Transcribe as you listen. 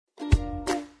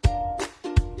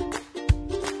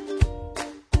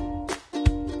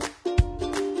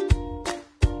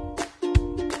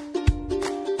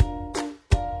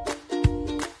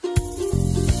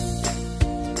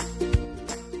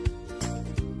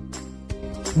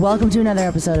Welcome to another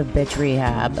episode of Bitch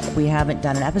Rehab. We haven't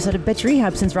done an episode of Bitch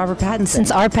Rehab since Robert Pattinson.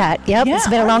 Since our Pat. Yep, yeah, it's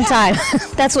been a long time.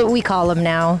 That's what we call him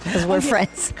now, because we're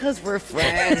friends. Because we're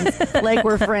friends. Like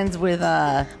we're friends with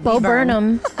Bo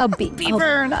Burnham.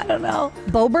 Burn, I don't know.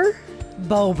 Bober?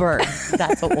 Bober.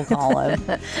 That's what we'll call him.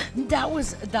 That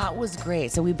was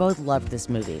great. So we both loved this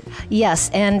movie. Yes,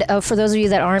 and for those of you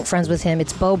that aren't friends with him,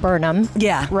 it's Bo Burnham.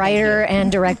 Yeah. Writer and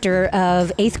director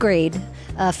of 8th Grade,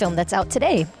 a film that's out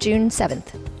today, June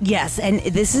 7th. Yes, and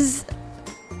this is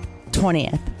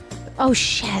 20th. Oh,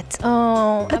 shit.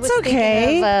 Oh, that's I was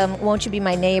okay. Thinking of Won't You Be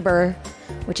My Neighbor,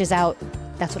 which is out.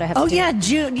 That's what I have to do. Oh, yeah,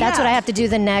 June. That's what I have to do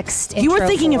the next intro. You were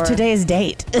thinking of today's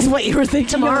date, is what you were thinking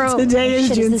Tomorrow. of. Today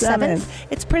is June the 7th.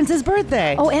 It's Prince's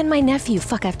birthday. Oh, and my nephew.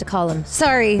 Fuck, I have to call him.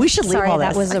 Sorry. We should leave all this.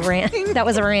 That was a rant. That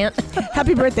was a rant.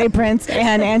 Happy birthday, Prince,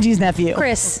 and Angie's nephew.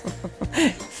 Chris.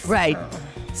 Right.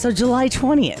 So July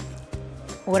 20th.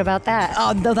 What about that?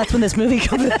 Oh, no, that's when this movie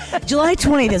comes. July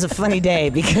 20th is a funny day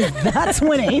because that's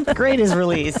when 8th Grade is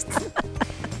released.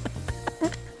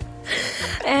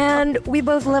 And we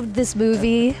both loved this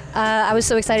movie. I was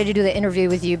so excited to do the interview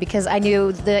with you because I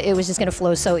knew that it was just going to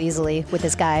flow so easily with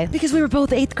this guy. Because we were both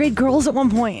 8th grade girls at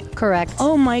one point. Correct.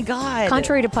 Oh my God.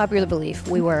 Contrary to popular belief,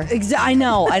 we were. I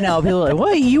know. People are like,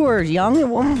 what? You were young at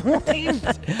one point?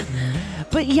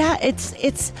 But yeah,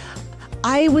 it's.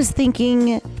 I was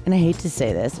thinking, and I hate to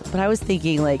say this, but I was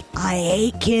thinking, like, I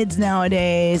hate kids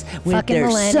nowadays with fucking their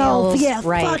millennials.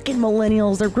 Right. Fucking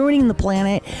millennials. They're ruining the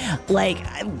planet. Like,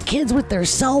 kids with their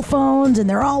cell phones, and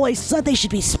they're always said they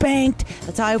should be spanked.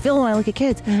 That's how I feel when I look at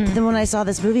kids. Mm-hmm. But then when I saw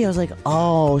this movie, I was like,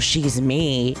 oh, she's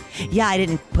me. Yeah, I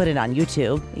didn't put it on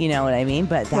YouTube, you know what I mean?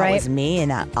 But that was me in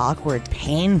that awkward,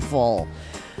 painful,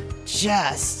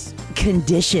 just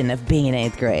condition of being in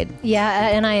 8th grade. Yeah,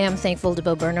 and I am thankful to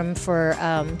Bo Burnham for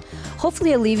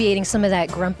hopefully alleviating some of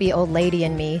that grumpy old lady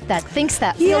in me that feels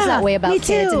that way about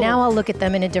kids. And now I'll look at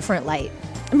them in a different light.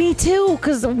 Me too,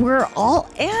 because we're all,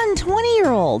 and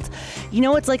 20-year-olds. You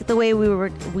know, it's like the way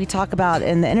we talk about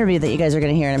in the interview that you guys are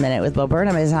going to hear in a minute with Bo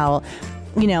Burnham is how,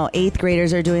 you know, 8th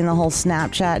graders are doing the whole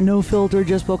Snapchat, no filter,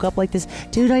 just woke up like this.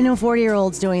 Dude, I know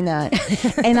 40-year-olds doing that.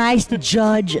 And I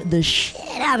judge the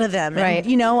shit out of them. Right. And,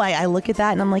 you know, I look at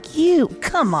that and I'm like,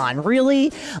 come on,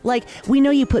 really? Like, we know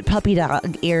you put puppy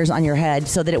dog ears on your head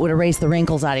so that it would erase the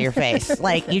wrinkles out of your face.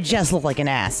 Like, you just look like an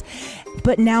ass.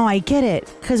 But now I get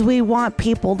it, because we want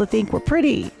people to think we're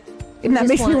pretty. And that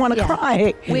makes me want to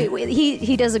cry.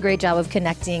 He does a great job of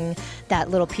connecting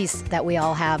that little piece that we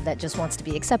all have that just wants to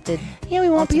be accepted. Yeah, we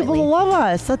want people to love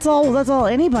us. That's all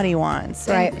anybody wants.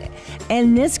 Right.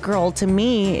 And this girl, to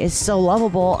me, is so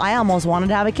lovable. I almost wanted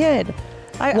to have a kid.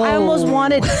 I almost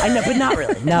wanted. I know, but not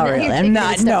really. Not really. I'm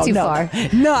not. No, too far.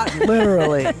 Not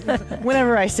literally.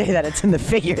 Whenever I say that, it's in the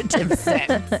figurative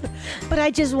sense. But I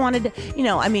just wanted,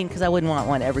 because I wouldn't want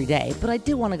one every day. But I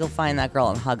do want to go find that girl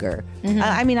and hug her.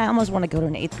 Mm-hmm. I almost want to go to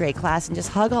an 8th grade class and just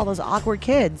hug all those awkward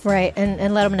kids. Right,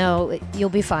 and let them know you'll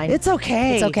be fine. It's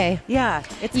okay. It's okay. Yeah,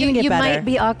 it's gonna get better. You might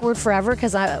be awkward forever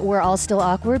because we're all still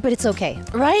awkward, but it's okay.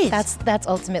 Right. That's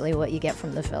ultimately what you get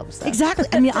from the film. So. Exactly.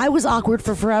 I mean, I was awkward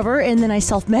for forever, and then I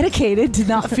self-medicated to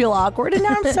not feel awkward, and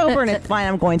now I'm sober and it's fine.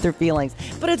 I'm going through feelings,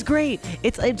 but it's great.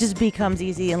 It just becomes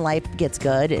easy and life gets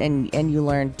good, and you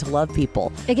learn to love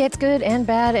people. It gets good and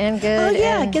bad and good. Oh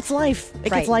yeah, it gets life. It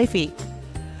gets lifey.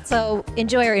 So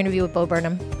enjoy our interview with Bo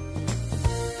Burnham.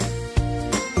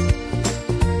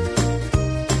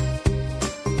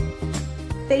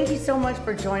 Thank you so much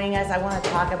for joining us. I want to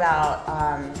talk about.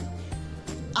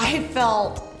 I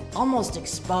felt almost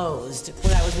exposed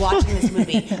when I was watching this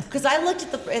movie because I looked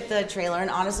at the trailer and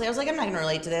honestly I was like, I'm not going to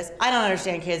relate to this. I don't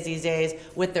understand kids these days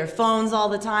with their phones all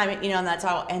the time, and that's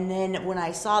how. And then when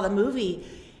I saw the movie,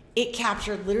 it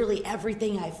captured literally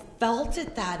everything I felt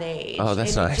at that age. Oh,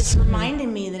 that's nice. It just reminded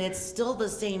me that it's still the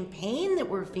same pain that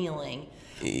we're feeling.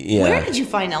 Yeah. Where did you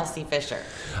find Elsie Fisher?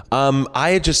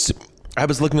 I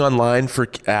was looking online for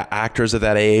actors of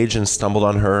that age and stumbled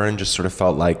on her and just sort of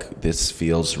felt like this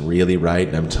feels really right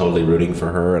and I'm totally rooting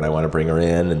for her and I want to bring her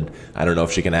in and I don't know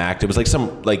if she can act. It was like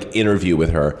some interview with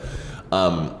her.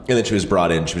 And then she was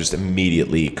brought in. She was just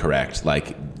immediately correct.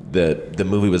 Like the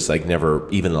movie was like never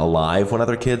even alive when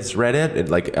other kids read it.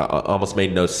 It almost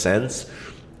made no sense.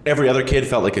 Every other kid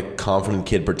felt like a confident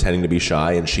kid pretending to be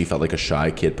shy, and she felt like a shy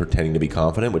kid pretending to be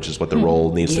confident, which is what the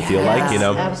role needs to feel like,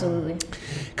 Absolutely.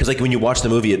 Because when you watch the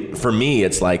movie, for me,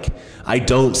 it's like I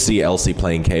don't see Elsie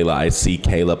playing Kayla. I see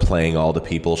Kayla playing all the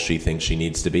people she thinks she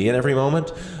needs to be in every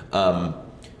moment.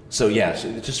 So yeah,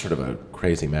 it's just sort of a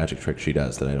crazy magic trick she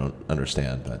does that I don't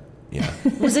understand, but yeah.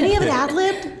 Was any of it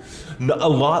ad-libbed? A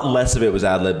lot less of it was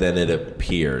ad lib than it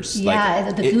appears.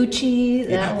 Yeah, the Gucci.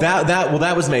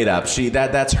 That was made up.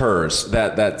 That's hers.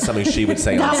 That's something she would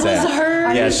say on set. That was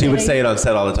hers. Yeah, she would say it on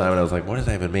set all the time, and I was like, what does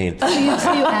that even mean? So you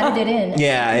added it in.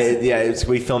 Yeah.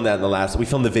 We filmed that we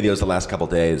filmed the videos the last couple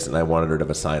days, and I wanted her to have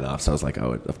a sign off. So I was like,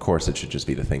 oh, of course it should just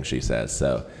be the thing she says.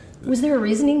 So. Was there a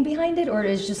reasoning behind it, or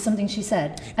is it just something she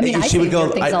said? I mean, I she say would go,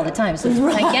 weird things all the time, so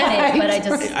I get it, but I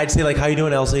just... I'd say, like, how you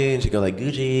doing, Elsie? And she'd go, like,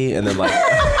 Gucci. And then, like,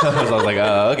 I was like,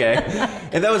 oh, okay.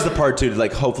 And that was the part, too, to,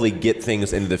 like, hopefully get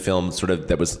things into the film sort of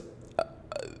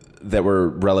that were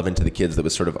relevant to the kids, that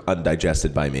was sort of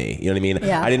undigested by me. You know what I mean?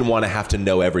 Yeah. I didn't want to have to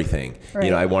know everything. Right. You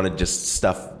know, I wanted just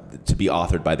stuff to be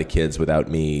authored by the kids without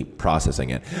me processing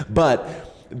it. But...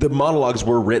 the monologues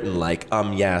were written like,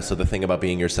 so the thing about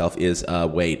being yourself is,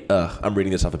 I'm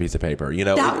reading this off a piece of paper, you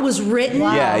know? That was written?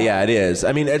 Wow. Yeah, it is.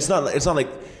 I mean, it's not like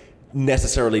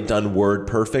necessarily done word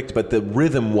perfect, but the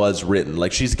rhythm was written.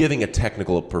 Like, she's giving a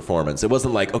technical performance. It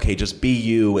wasn't like, okay, just be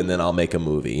you and then I'll make a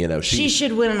movie, you know? She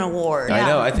should win an award. I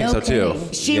know, I think so too.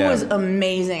 She was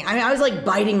amazing. I mean, I was like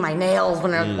biting my nails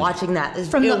when I was watching that.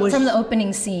 From the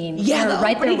opening scene. Yeah, you're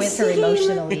right there with her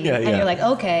emotionally. Yeah. And you're like,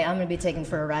 okay, I'm going to be taken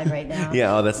for a ride right now.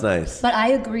 Yeah, oh, that's nice. But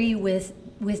I agree with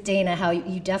Dana, how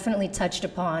you definitely touched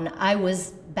upon, I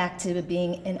was back to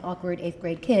being an awkward 8th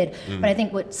grade kid. But I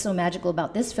think what's so magical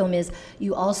about this film is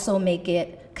you also make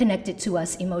it connected to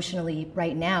us emotionally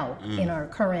right now in our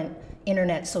current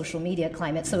internet social media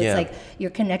climate. So it's like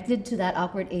you're connected to that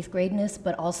awkward 8th gradeness,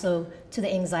 but also to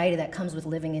the anxiety that comes with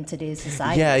living in today's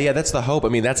society. Yeah, that's the hope. I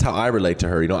mean, that's how I relate to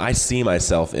her. You know, I see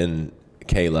myself in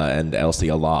Kayla and Elsie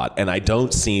a lot, and I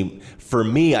don't see my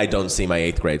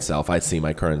 8th grade self. I see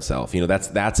my current self. You know,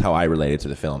 that's how I related to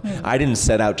the film. I didn't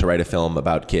set out to write a film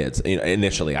about kids. You know,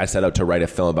 initially, I set out to write a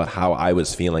film about how I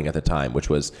was feeling at the time, which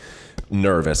was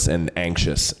nervous and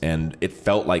anxious, and it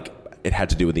felt like it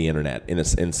had to do with the internet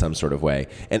in some sort of way.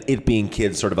 And it being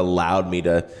kids sort of allowed me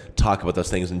to talk about those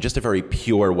things in just a very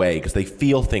pure way, because they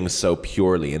feel things so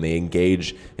purely and they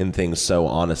engage in things so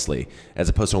honestly, as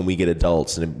opposed to when we get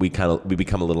adults and we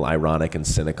become a little ironic and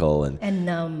cynical and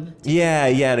numb. Yeah,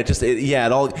 and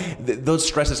those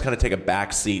stresses kind of take a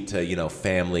back seat to, you know,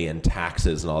 family and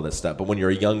taxes and all this stuff. But when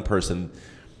you're a young person,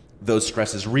 those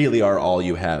stresses really are all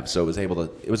you have. So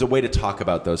it was a way to talk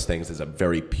about those things as a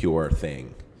very pure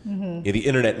thing. Yeah, the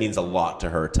internet means a lot to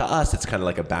her. To us, it's kind of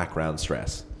like a background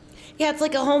stress. Yeah, it's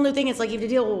like a whole new thing. It's like you have to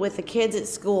deal with the kids at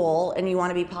school and you want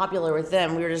to be popular with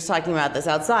them. We were just talking about this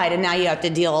outside, and now you have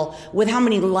to deal with how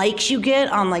many likes you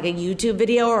get on like a YouTube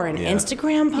video or an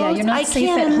Instagram post. Yeah, you're not safe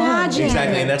at home. Imagine.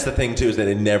 Exactly, and that's the thing too, is that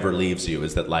it never leaves you.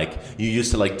 Is that like you used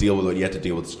to like deal with what you had to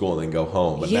deal with at school and then go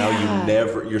home, but now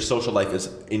your social life is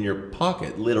in your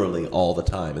pocket literally all the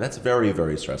time, and that's very,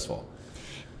 very stressful.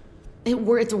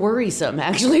 It's worrisome,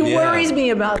 actually. It worries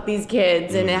me about these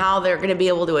kids and how they're going to be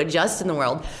able to adjust in the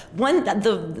world. One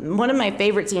of my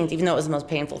favorite scenes, even though it was the most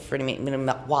painful for me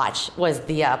to watch, was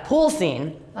the pool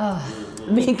scene. Oh.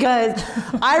 Because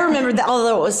I remember that,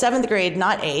 although it was 7th grade,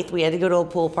 not 8th, we had to go to a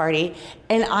pool party,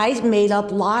 and I made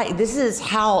up lies. This is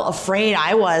how afraid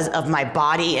I was of my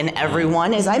body and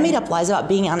everyone, is I made up lies about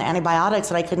being on antibiotics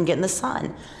that I couldn't get in the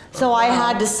sun. So I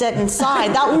had to sit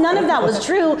inside. None of that was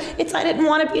true. I didn't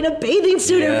want to be in a bathing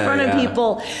suit in front of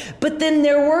people. But then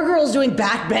there were girls doing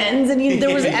back bends, and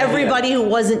there was everybody who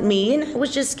wasn't me, and I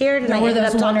was just scared. And I ended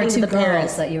up talking to the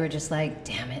parents that you were just like,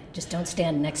 damn it, just don't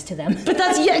stand next to them. But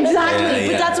that's exactly.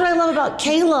 But that's what I love about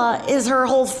Kayla, is her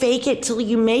whole fake it till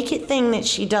you make it thing that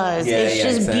she does. It's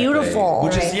just beautiful.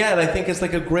 Which is and I think it's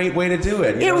like a great way to do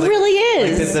it. It really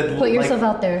is. Put yourself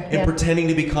out there. And pretending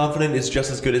to be confident is just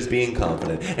as good as being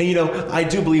confident. And you know, I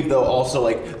do believe though also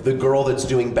like the girl that's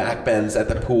doing back bends at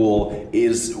the pool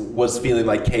was feeling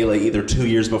like Kayla either 2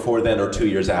 years before then or 2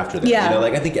 years after that. Yeah. You know,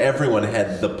 like I think everyone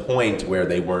had the point where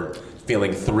they weren't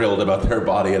feeling thrilled about their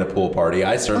body at a pool party.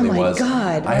 I certainly was.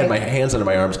 God, I had my hands under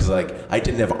my arms because like I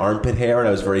didn't have armpit hair and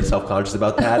I was very self-conscious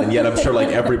about that. And yet I'm sure like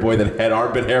every boy that had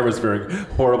armpit hair was very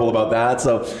horrible about that.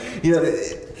 So, you know,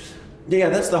 yeah,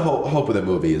 that's the hope of the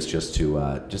movie, is just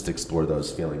to just explore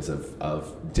those feelings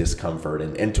of discomfort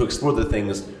and to explore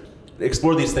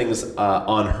these things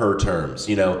on her terms.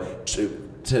 You know,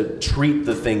 to treat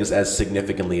the things as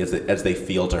significantly as they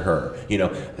feel to her. You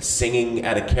know, singing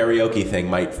at a karaoke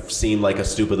thing might seem like a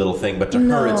stupid little thing, but to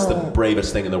her it's the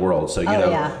bravest thing in the world. So, you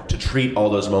to treat all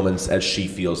those moments as she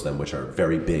feels them, which are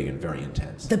very big and very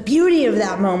intense. The beauty of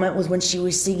that moment was when she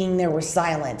was singing, there was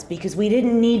silence, because we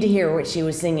didn't need to hear what she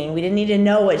was singing. We didn't need to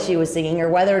know what she was singing or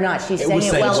whether or not she sang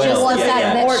it well.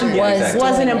 It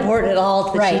wasn't important at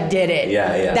all that she did it.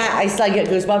 Yeah. That I still get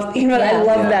goosebumps. You know, I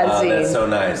love that scene. That's so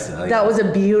nice. That was a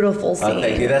beautiful scene.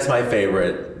 Thank you. That's my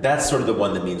favorite. That's sort of the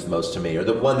one that means the most to me, or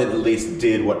the one that at least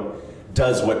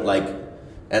does what like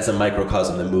as a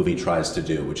microcosm the movie tries to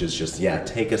do, which is just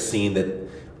take a scene that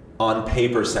on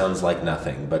paper sounds like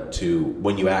nothing, but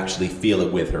when you actually feel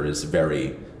it with her is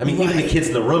very. I mean, even the kids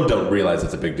in the room don't realize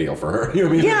it's a big deal for her. You know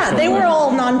what I mean? Yeah, they were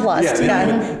all nonplussed.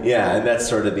 And that's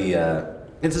sort of the.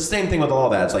 It's the same thing with all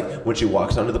that. It's like when she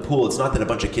walks onto the pool, it's not that a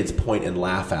bunch of kids point and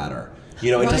laugh at her. You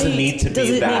know, it doesn't need to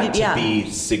be that to be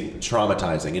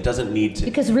traumatizing. It doesn't need to.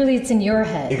 Because really it's in your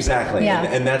head. Exactly. Yeah.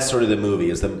 And that's sort of the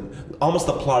movie, almost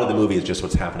the plot of the movie is just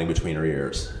what's happening between her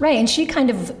ears. Right,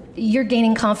 and you're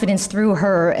gaining confidence through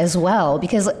her as well,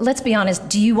 because let's be honest,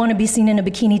 do you want to be seen in a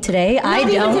bikini today? I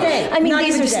don't. Today. I mean,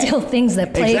 these are still things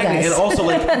that plague us. And also,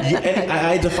 like,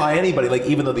 I defy anybody, like,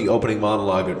 even though the opening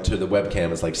monologue to the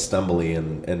webcam is, like, stumbly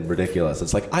and ridiculous,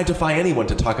 it's like, I defy anyone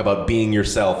to talk about being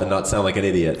yourself and not sound like an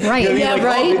idiot. Right, you know what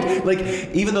I mean? right. Like,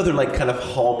 even though they're, like, kind of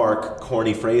hallmark,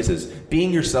 corny phrases,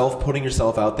 being yourself, putting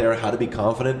yourself out there, how to be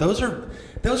confident, those are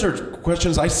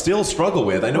questions I still struggle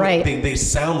with. I know they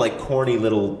sound like corny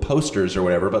little posters or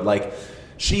whatever, but like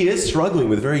she is struggling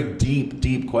with very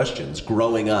deep questions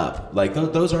growing up. Like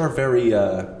those are very,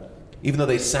 even though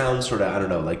they sound sort of, I don't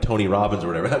know, like Tony Robbins or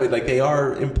whatever, I mean, like they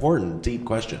are important, deep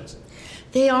questions.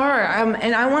 They are.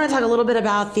 And I want to talk a little bit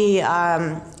about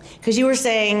because you were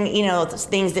saying, you know,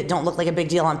 things that don't look like a big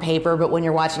deal on paper, but when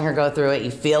you're watching her go through it, you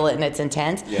feel it and it's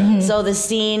intense. Yeah. Mm-hmm. So the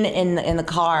scene in the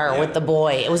car with the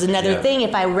boy, it was another thing.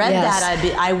 If I read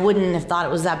that, I wouldn't have thought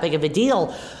it was that big of a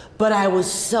deal. But I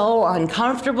was so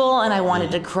uncomfortable and I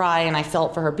wanted to cry and I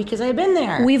felt for her because I had been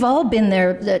there. We've all been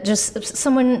there. Just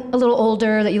someone a little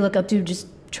older that you look up to just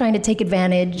trying to take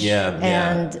advantage.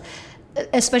 And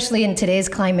especially in today's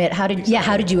climate, how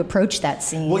did you approach that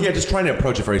scene? Well, just trying to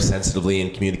approach it very sensitively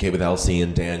and communicate with Elsie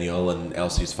and Daniel and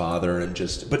Elsie's father,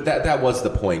 but that was the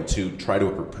point, to try to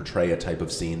portray a type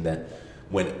of scene that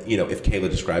when, you know, if Kayla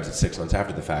describes it 6 months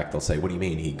after the fact, they'll say, what do you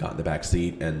mean? He got in the back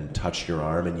seat and touched your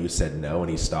arm and you said no and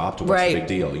he stopped? What's the big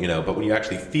deal? You know, but when you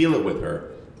actually feel it with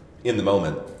her in the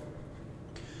moment,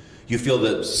 you feel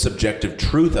the subjective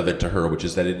truth of it to her, which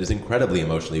is that it is incredibly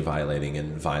emotionally violating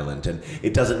and violent, and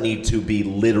it doesn't need to be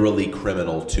literally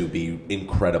criminal to be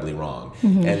incredibly wrong.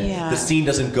 Mm-hmm. And the scene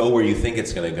doesn't go where you think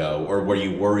it's going to go or where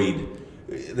you worried.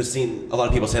 The scene, a lot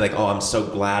of people say like, oh, I'm so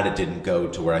glad it didn't go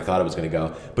to where I thought it was going to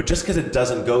go. But just because it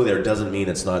doesn't go there doesn't mean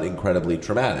it's not incredibly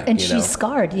traumatic. And she's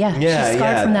scarred, she's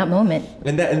scarred from that moment.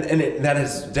 And that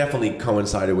has definitely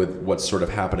coincided with what's sort of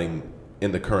happening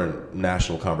in the current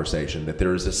national conversation, that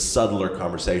there is a subtler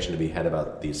conversation to be had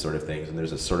about these sort of things, and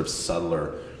there's a sort of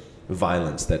subtler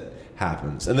violence that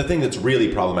happens. And the thing that's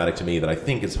really problematic to me that I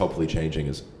think is hopefully changing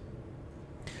is,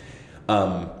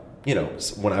 you know,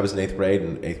 when I was in 8th grade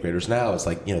and 8th graders now, it's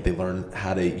like, you know, they learn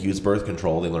how to use birth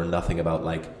control. They learn nothing about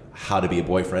like how to be a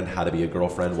boyfriend, how to be a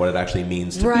girlfriend, what it actually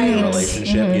means to be in a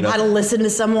relationship. Mm-hmm. You know, how to listen to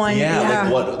someone.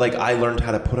 Like I learned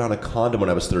how to put on a condom when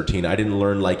I was 13. I didn't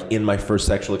learn like in my first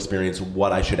sexual experience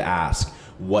what I should ask,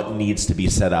 what needs to be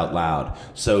said out loud.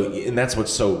 So, and that's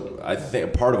what's so, I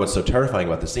think part of what's so terrifying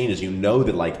about the scene is, you know,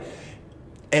 that like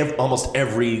almost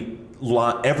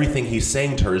everything he's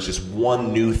saying to her is just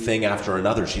one new thing after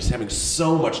another. She's having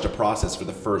so much to process for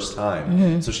the first time.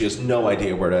 Mm-hmm. So she has no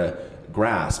idea where to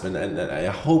grasp. And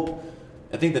I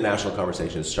think the national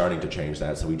conversation is starting to change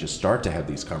that. So we just start to have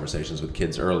these conversations with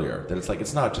kids earlier. That it's like,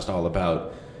 it's not just all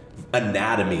about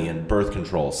anatomy and birth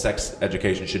control. Sex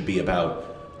education should be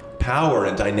about power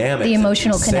and dynamics. The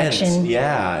emotional connection.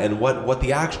 Yeah. And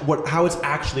how it's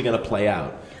actually going to play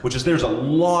out. Which is, there's a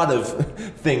lot of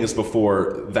things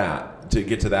before that to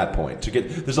get to that point.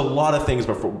 There's a lot of things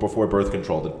before birth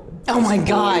control that. Oh my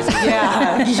God!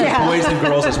 Boys and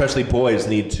girls, especially boys,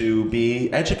 need to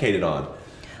be educated on.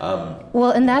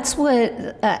 Well, and that's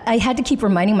what I had to keep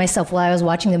reminding myself while I was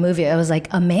watching the movie. I was like,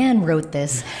 a man wrote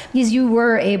this, because you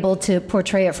were able to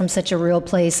portray it from such a real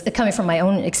place, coming from my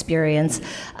own experience.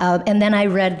 And then I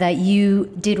read that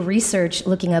you did research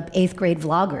looking up 8th grade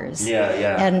vloggers.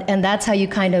 And that's how you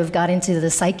kind of got into the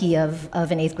psyche of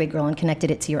an 8th grade girl and connected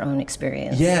it to your own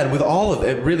experience. Yeah, and with all of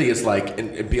it, really is like,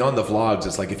 and beyond the vlogs,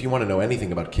 it's like, if you want to know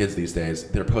anything about kids these days,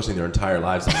 they're posting their entire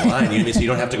lives online. You know what I mean? So you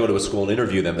don't have to go to a school and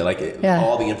interview them. They're like,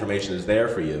 all the information is there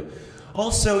for you.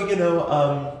 Also, you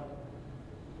know,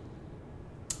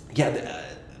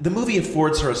 the movie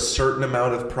affords her a certain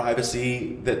amount of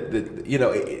privacy that you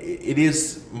know, it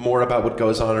is more about what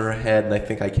goes on in her head, and I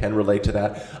think I can relate to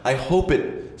that. I hope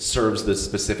it serves the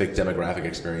specific demographic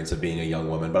experience of being a young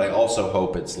woman, but I also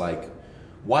hope it's like,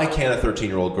 why can't a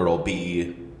 13-year-old girl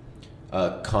be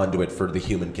a conduit for the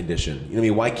human condition? You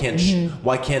know what I mean?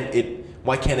 Why can't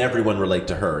why can't everyone relate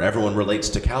to her? Everyone relates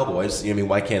to cowboys. I mean,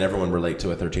 why can't everyone relate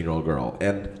to a 13-year-old girl?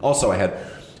 And also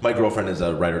my girlfriend is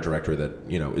a writer-director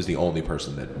that, is the only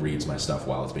person that reads my stuff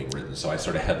while it's being written. So I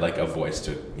sort of had like a voice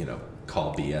to,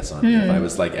 call BS on me if I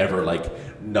was like ever like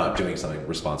not doing something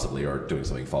responsibly or doing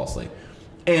something falsely.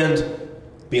 And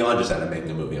beyond just that, I'm making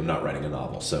a movie. I'm not writing a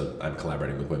novel, so I'm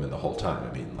collaborating with women the whole time.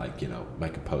 I mean, like, my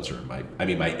composer, my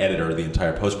editor, the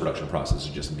entire post-production process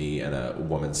is just me and a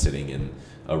woman sitting in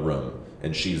a room.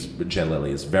 And Jen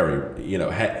Lilly is very,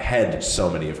 had so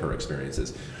many of her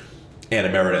experiences. Anna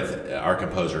Meredith, our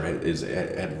composer,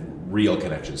 had real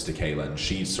connections to Kayla, and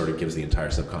she sort of gives the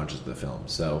entire subconscious of the film.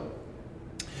 So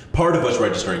part of what's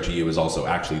registering to you is also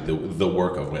actually the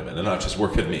work of women, and not just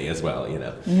work of me as well.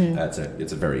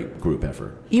 It's a very group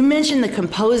effort. You mentioned the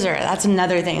composer. That's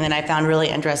another thing that I found really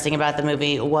interesting about the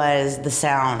movie was the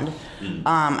sound.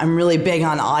 I'm really big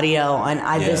on audio,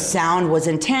 and the sound was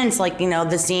intense. Like,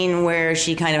 the scene where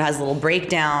she kind of has a little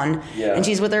breakdown, and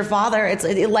she's with her father. It's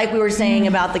like we were saying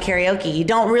about the karaoke. You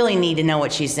don't really need to know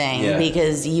what she's saying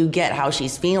because you get how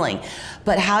she's feeling.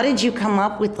 But how did you come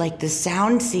up with like the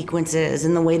sound sequences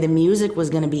and the way the music was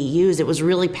going to be used? It was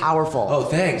really powerful. Oh,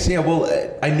 thanks. Yeah, well,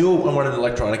 I knew I wanted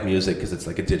electronic music because it's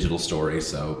like a digital story.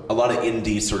 So a lot of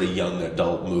indie sort of young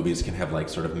adult movies can have like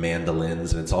sort of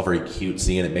mandolins, and it's all very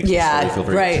cutesy, and it makes the story feel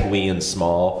very twee and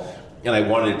small. And I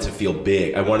wanted it to feel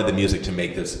big. I wanted the music to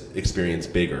make this experience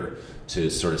bigger, to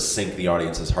sort of sync the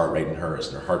audience's heart rate and hers,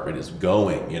 and her heart rate is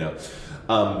going,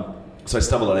 So I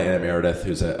stumbled on Anna Meredith,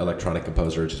 who's an electronic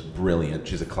composer, just brilliant.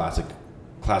 She's a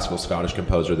classical Scottish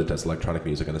composer that does electronic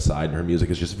music on the side, and her music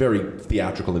is just very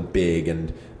theatrical and big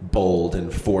and bold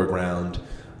and foreground.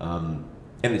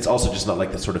 And it's also just not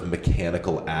like the sort of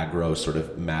mechanical, aggro, sort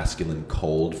of masculine,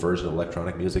 cold version of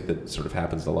electronic music that sort of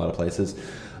happens in a lot of places.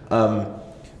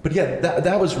 But yeah,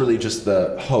 that was really just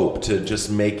the hope, to just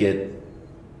make it...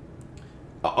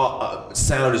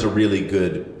 sound is a really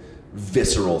good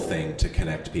visceral thing to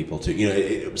connect people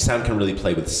to. Sound can really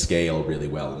play with scale really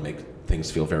well and make things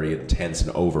feel very intense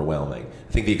and overwhelming.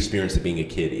 I think the experience of being a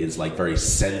kid is like very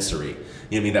sensory.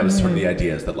 That was sort of the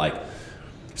idea, is that like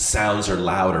sounds are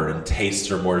louder and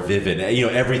tastes are more vivid.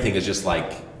 Everything is just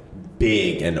like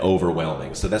big and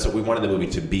overwhelming. So that's what we wanted the movie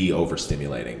to be,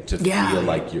 overstimulating, to feel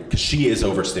like because she is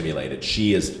overstimulated.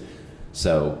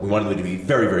 So we wanted it to be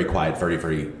very, very quiet, very,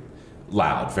 very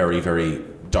loud, very, very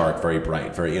dark, very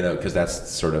bright, very, because that's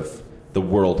sort of the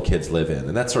world kids live in.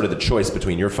 And that's sort of the choice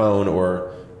between your phone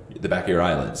or the back of your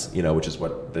eyelids, which is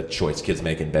what the choice kids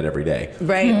make in bed every day.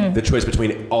 Right. Mm-hmm. The choice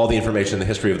between all the information in the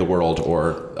history of the world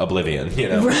or oblivion,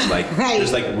 There's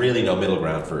like really no middle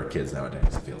ground for kids nowadays,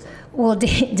 it feels like. Well,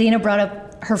 Dana brought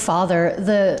up her father.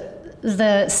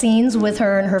 The scenes with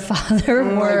her and her father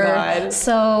were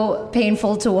so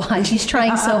painful to watch. He's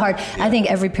trying so hard. I think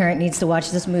every parent needs to watch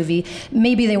this movie.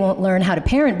 Maybe they won't learn how to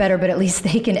parent better, but at least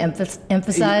they can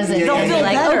emphasize and be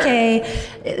like, better. Okay,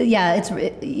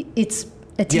 it's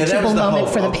a teachable moment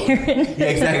for the parent. Yeah,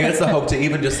 exactly. That's the hope, to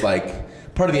even just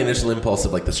like, part of the initial impulse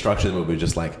of like the structure of the movie was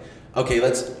just like, okay,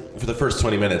 for the first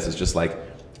 20 minutes, it's just like,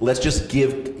 let's just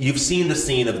you've seen the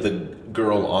scene of the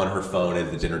girl on her phone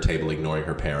at the dinner table ignoring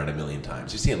her parent a million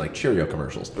times. You've seen like Cheerio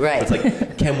commercials. Right. It's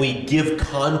like, can we give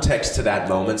context to that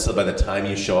moment so by the time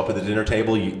you show up at the dinner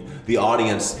table, the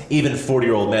audience, even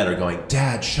 40-year-old men, are going,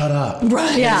 Dad, shut up.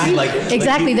 Right. Yeah.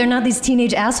 Exactly. They're not these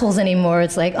teenage assholes anymore.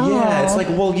 It's like, yeah, it's like,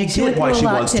 well, you get why she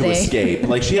wants to escape.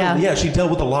 Like she dealt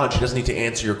with a lot. She doesn't need to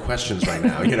answer your questions right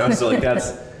now. So like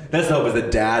that's the hope, is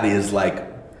that Dad is like,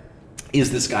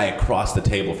 is this guy across the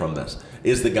table from this?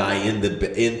 Is the guy in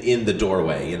the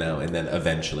doorway? And then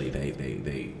eventually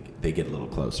they get a little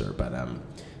closer. But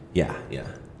yeah.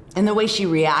 And the way she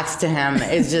reacts to him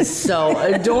is just so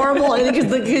adorable.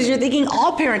 Because you're thinking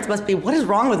all parents must be, what is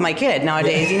wrong with my kid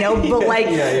nowadays? But like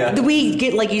we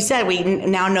get, like you said, we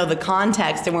now know the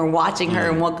context, and we're watching her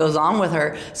and what goes on with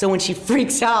her. So when she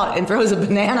freaks out and throws a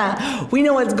banana, we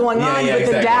know what's going on. But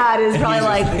the dad is probably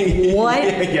like, what?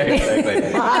 Yeah, exactly.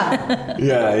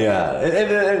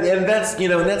 And that's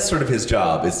and that's sort of his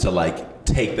job, is to like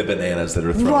take the bananas that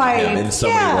are thrown at him in so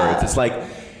many words. It's like,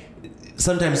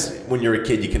 sometimes when you're a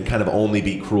kid, you can kind of only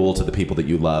be cruel to the people that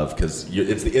you love, because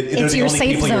they're the only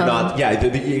people you're not. Yeah,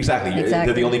 exactly.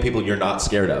 They're the only people you're not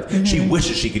scared of. Mm-hmm. She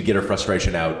wishes she could get her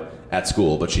frustration out at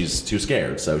school, but she's too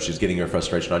scared, so she's getting her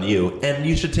frustration on you, and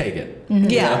you should take it. Mm-hmm.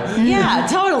 Yeah,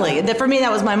 totally. For me,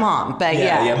 that was my mom. But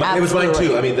it was mine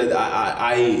too. I mean,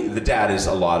 the dad is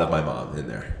a lot of my mom in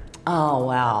there. Oh,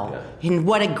 wow. Yeah. And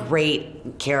what a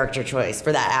great character choice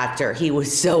for that actor. He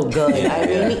was so good.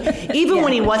 Even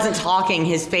when he wasn't talking,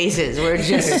 his faces were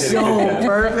just so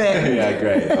perfect. Yeah,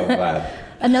 great. I'm glad.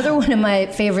 Another one of my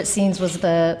favorite scenes was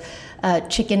the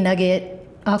chicken nugget.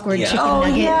 Awkward chicken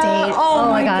nugget date. Oh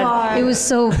my God. It was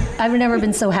so. I've never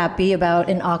been so happy about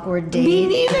an awkward date. Me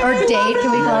neither. Or I date. love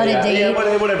Can we call it a date?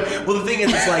 Yeah, whatever. Well, the thing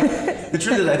is, it's like the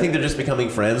truth is, I think they're just becoming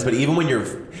friends. But even when you're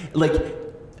like,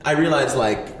 I realize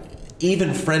like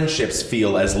even friendships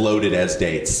feel as loaded as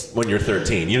dates when you're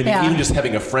 13. You know what I mean? Yeah. Even just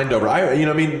having a friend over. You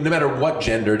know what I mean? No matter what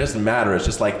gender, it doesn't matter. It's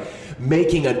just like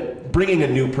bringing a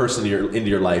new person into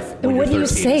your life when What do you're you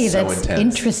 13 say is so that's intense.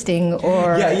 interesting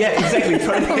or? Yeah,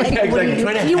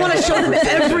 exactly. You want to show them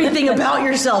everything about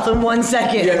yourself in 1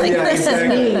 second. Yeah, like, yeah, this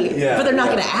exactly. is me. Yeah, but they're not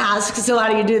yeah. going to ask, so how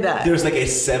do you do that? There's like a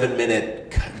 7-minute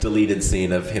deleted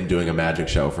scene of him doing a magic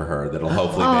show for her that'll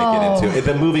hopefully make it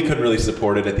into. The movie couldn't really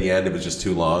support it at the end; it was just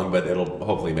too long. But it'll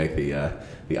hopefully make the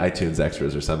iTunes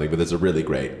extras or something. But there's a really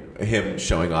great him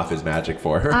showing off his magic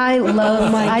for her. I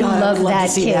love, my I God, love I'd love that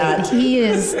to see kid. that. He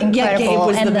is incredible. Yeah, Gabe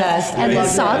was and the best. And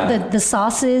Yeah. the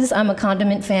sauces. I'm a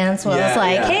condiment fan, so I Yeah, was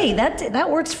like, yeah. hey, that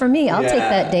works for me. I'll take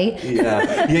that date.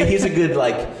 Yeah, he's a good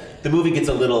like. The movie is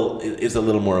a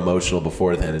little more emotional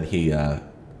before then, and he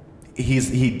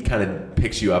kind of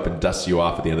picks you up and dusts you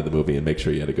off at the end of the movie and makes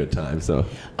sure you had a good time. So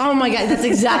Oh my God, that's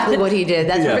exactly what he did.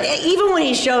 That's even when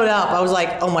he showed up, I was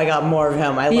like, oh my God, more of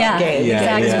him. I love Yeah, Gabe.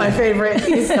 yeah, He's yeah. my favorite.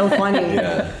 He's so funny.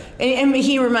 Yeah. And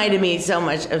he reminded me so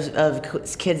much of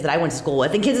kids that I went to school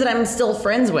with and kids that I'm still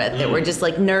friends with that were just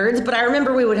like nerds. But I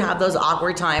remember we would have those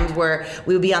awkward times where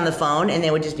we would be on the phone and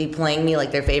they would just be playing me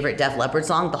like their favorite Def Leppard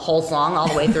song, the whole song all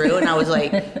the way through. And I was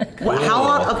like, what, how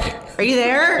long? Okay, are you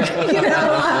there? You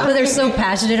know? But they're so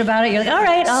passionate about it. You're like, all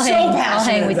right, I'll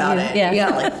hang with you. It. Yeah.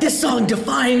 Like this song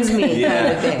defines me. Kind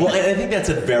of thing. Well, I think that's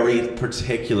a very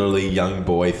particularly young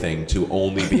boy thing to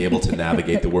only be able to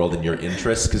navigate the world in your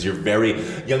interests because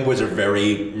young boys are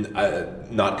very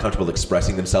not comfortable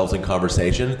expressing themselves in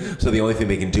conversation. So the only thing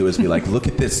they can do is be like, look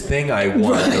at this thing I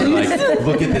want, or like,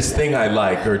 look at this thing I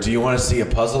like, or do you want to see a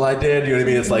puzzle I did? You know what I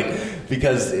mean? It's like,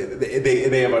 because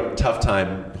they have a tough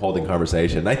time holding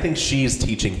conversation. I think she's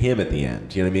teaching him at the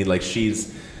end. You know what I mean? Like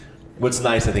what's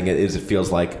nice, I think, is it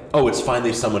feels like, oh, it's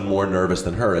finally someone more nervous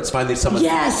than her. It's finally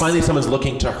someone's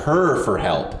looking to her for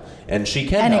help, and she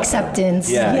can And help acceptance.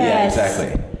 her. Yeah, Yes.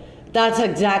 exactly.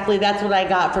 That's what I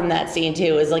got from that scene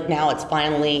too, is like now it's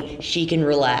finally she can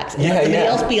relax. And Yeah, let somebody yeah.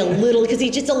 else be a little, because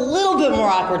he's just a little bit more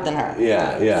awkward than her.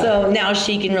 Yeah. So now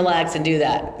she can relax and do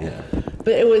that. Yeah.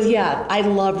 But it was, I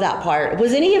loved that part.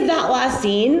 Was any of that last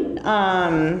scene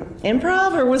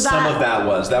improv, or was Some that?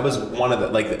 of that was one of the,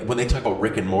 like when they talk about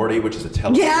Rick and Morty, which is a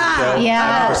television Yeah, show. yeah.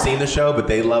 I've never seen the show, but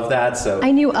they love that. So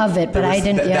I knew of it, but there was- I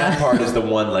didn't. That part is the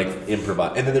one like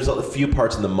improvised, and then there's a few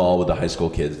parts in the mall with the high school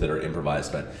kids that are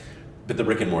improvised. But the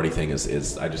Rick and Morty thing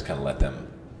is I just kind of let them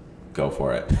go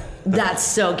for it. That's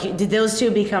so cute. Did those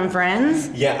two become friends?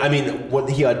 Yeah, I mean, when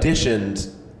he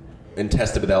auditioned and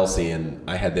tested with Elsie, and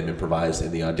I had them improvise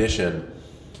in the audition,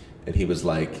 and he was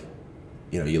like,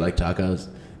 you like tacos?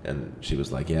 And she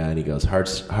was like, yeah. And he goes, hard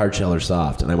shell or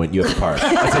soft? And I went, you have the part.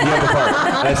 I said, you have the part.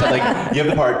 And I said, like, you have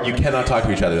the part. You cannot talk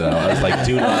to each other, though. I was like,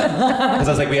 do not. Because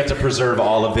I was like, we have to preserve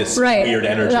all of this weird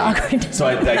energy. The awkward. So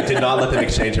I did not let them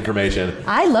exchange information.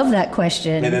 I love that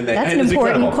question. And then That's and an it's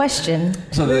important incredible. question.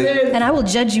 So they, And I will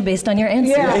judge you based on your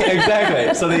answer. Yeah. yeah,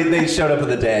 exactly. So they showed up on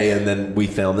the day, and then we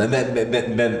filmed, and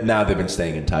then now they've been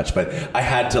staying in touch. But I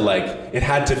had to it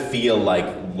had to feel like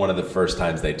one of the first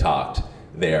times they talked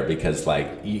there, because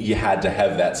you had to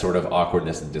have that sort of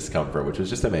awkwardness and discomfort, which was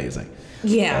just amazing.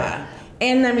 Yeah.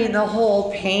 And I mean, the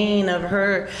whole pain of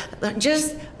her,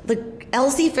 just the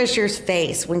Elsie Fisher's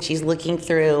face when she's looking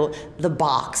through the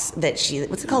box that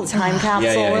what's it called, time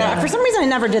capsule? Yeah. For some reason, I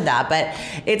never did that,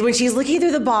 but when she's looking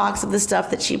through the box of the stuff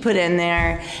that she put in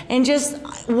there and just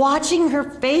watching her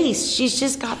face, she's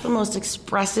just got the most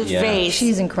expressive face.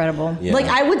 She's incredible. Yeah. Like,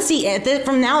 I would see it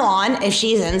from now on. If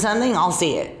she's in something, I'll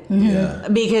see it. Yeah.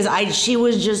 Because she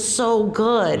was just so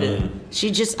good.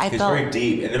 She just, I It's felt. very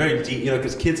deep, and very deep,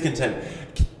 because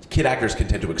kid actors can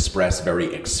tend to express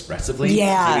very expressively.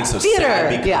 Yeah. Being so Theater, sad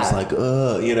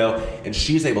becomes yeah. and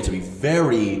she's able to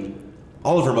be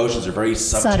all of her emotions are very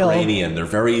subterranean. They're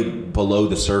very below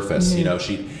the surface,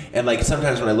 and like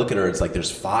sometimes when I look at her, it's like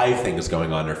there's 5 things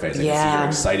going on in her face. I can see her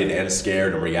excited and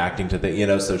scared and reacting to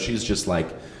things, so she's just like,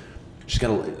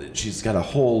 she's got a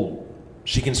whole,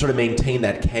 she can sort of maintain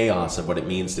that chaos of what it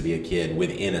means to be a kid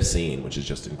within a scene, which is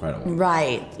just incredible.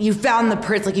 Right. You found the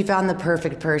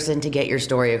perfect person to get your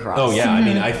story across. Oh yeah, I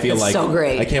mean, I feel It's like so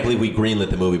great. I can't believe we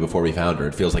greenlit the movie before we found her.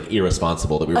 It feels like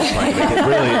irresponsible that we were trying to make it.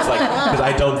 Really, it's like, because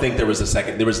I don't think there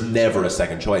was never a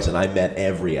second choice, and I met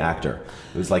every actor.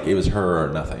 It was like it was her or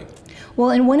nothing. Well,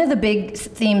 and one of the big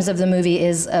themes of the movie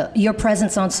is your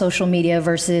presence on social media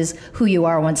versus who you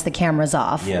are once the camera's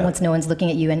off, once no one's looking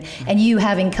at you. And you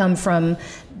having come from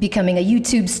becoming a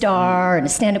YouTube star and a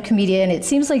stand-up comedian, it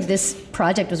seems like this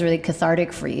project was really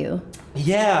cathartic for you.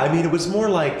 Yeah, I mean, it was more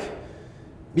like,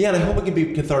 and I hope it can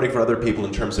be cathartic for other people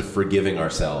in terms of forgiving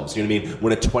ourselves. You know what I mean?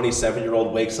 When a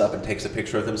 27-year-old wakes up and takes a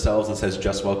picture of themselves and says,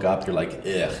 just woke up, you're like,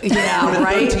 ugh. Yeah, when a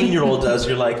right? 13-year-old does,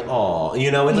 you're like, aw.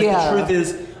 You know, and like the truth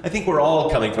is, I think we're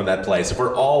all coming from that place. If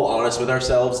we're all honest with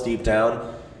ourselves deep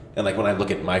down, and like when I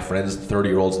look at my friends,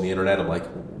 30-year-olds on the internet, I'm like,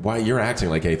 why, you're acting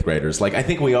like 8th graders. Like, I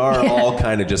think we are all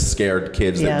kind of just scared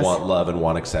kids that want love and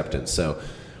want acceptance. So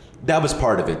that was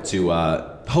part of it, to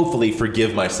hopefully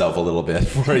forgive myself a little bit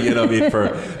for, you know what I mean, for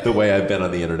the way I've been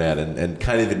on the internet, and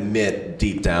kind of admit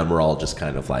deep down we're all just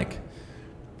kind of like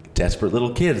desperate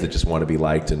little kids that just want to be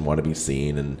liked and want to be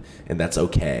seen, and that's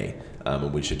okay.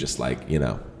 And we should just, like, you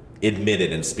know, admit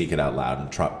it and speak it out loud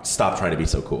and stop trying to be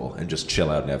so cool and just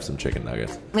chill out and have some chicken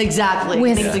nuggets. Exactly.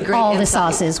 With It's a great all the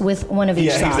insight. sauces, with one of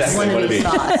each sauce. exactly. One What of it each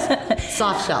is. sauce.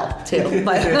 Soft shell, too.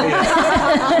 But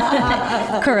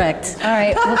Correct. All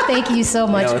right. Well, thank you so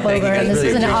much, No, thank you Bober. guys. This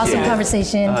Really was an awesome appreciate it.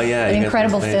 conversation. Oh, yeah, An you guys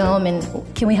incredible were amazing. film.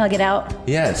 And can we hug it out?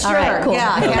 Yes. All right, cool.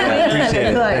 Yeah, Okay, I appreciate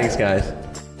it. Good. Thanks, guys.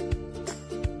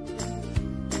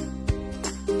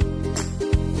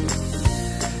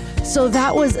 So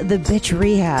that was the Bitch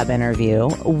Rehab interview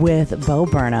with Bo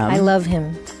Burnham. I love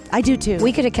him. I do too.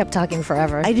 We could have kept talking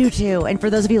forever. I do too. And for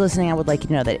those of you listening, I would like you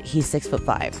to know that he's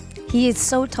 6'5". He is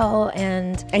so tall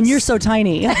and You're so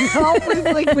tiny.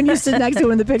 Like when you sit next to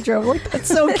him in the picture, I'm like, that's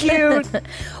so cute.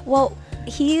 well,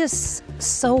 he is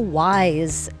so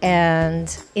wise and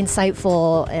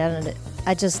insightful, and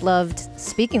I just loved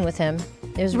speaking with him.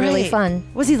 It was really Right. fun.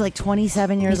 Was he like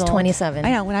 27 years He's old? 27.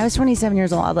 I know. When I was 27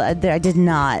 years old, I did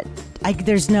not.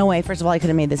 There's no way. First of all, I could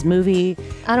have made this movie.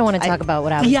 I don't want to talk about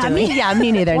what I was doing.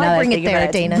 Me neither. Why Now that I bring it think there,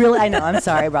 about Dana? Really, I know. I'm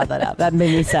sorry I brought that up. That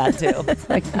made me sad too. It's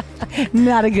like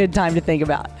not a good time to think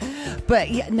about. But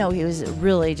yeah, no, he was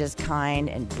really just kind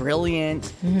and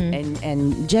brilliant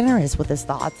and generous with his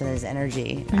thoughts and his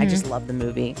energy. I just love the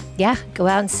movie. Yeah, go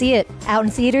out and see it. Out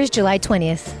in theaters, July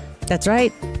 20th. That's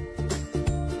right.